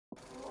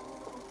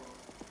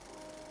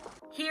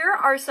Here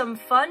are some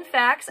fun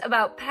facts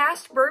about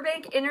past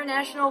Burbank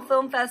International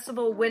Film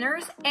Festival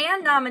winners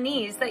and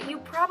nominees that you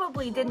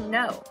probably didn't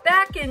know.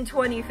 Back in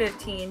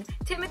 2015,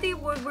 Timothy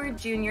Woodward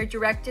Jr.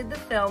 directed the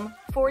film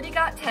 40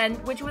 Got 10,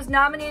 which was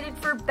nominated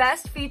for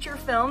Best Feature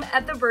Film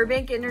at the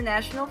Burbank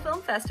International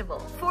Film Festival.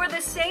 For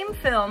the same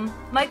film,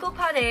 Michael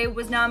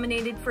was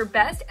nominated for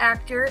Best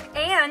Actor,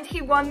 and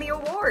he won the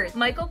award.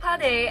 Michael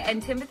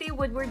and Timothy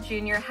Woodward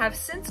Jr. have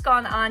since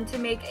gone on to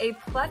make a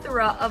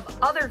plethora of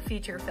other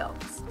feature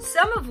films,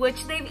 some of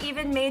which they've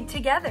even made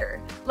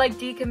together, like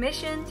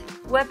Decommissioned,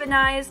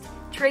 Weaponized,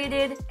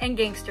 Traded, and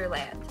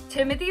Gangsterland.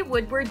 Timothy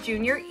Woodward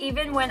Jr.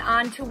 even went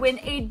on to win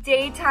a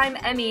Daytime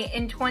Emmy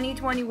in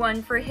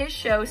 2021 for his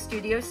show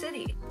Studio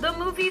City. The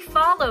movie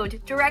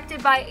followed,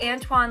 directed by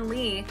Antoine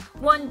Lee,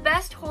 won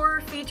Best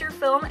Horror Feature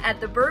Film at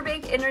the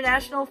Burbank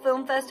International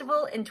Film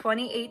Festival in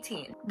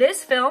 2018.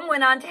 This film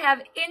went on to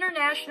have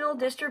international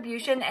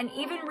distribution and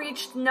even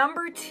reached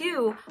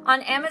 #2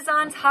 on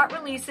Amazon's Hot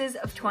Releases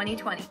of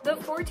 2020. The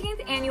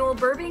 14th annual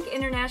Burbank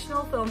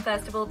International Film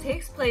Festival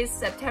takes place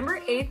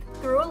September 8th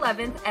through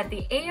 11th at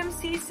the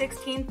AMC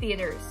 16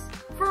 theaters.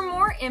 For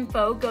more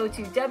info, go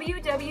to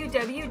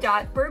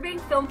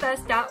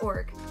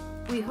www.burbankfilmfest.org.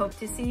 We hope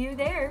to see you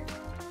there.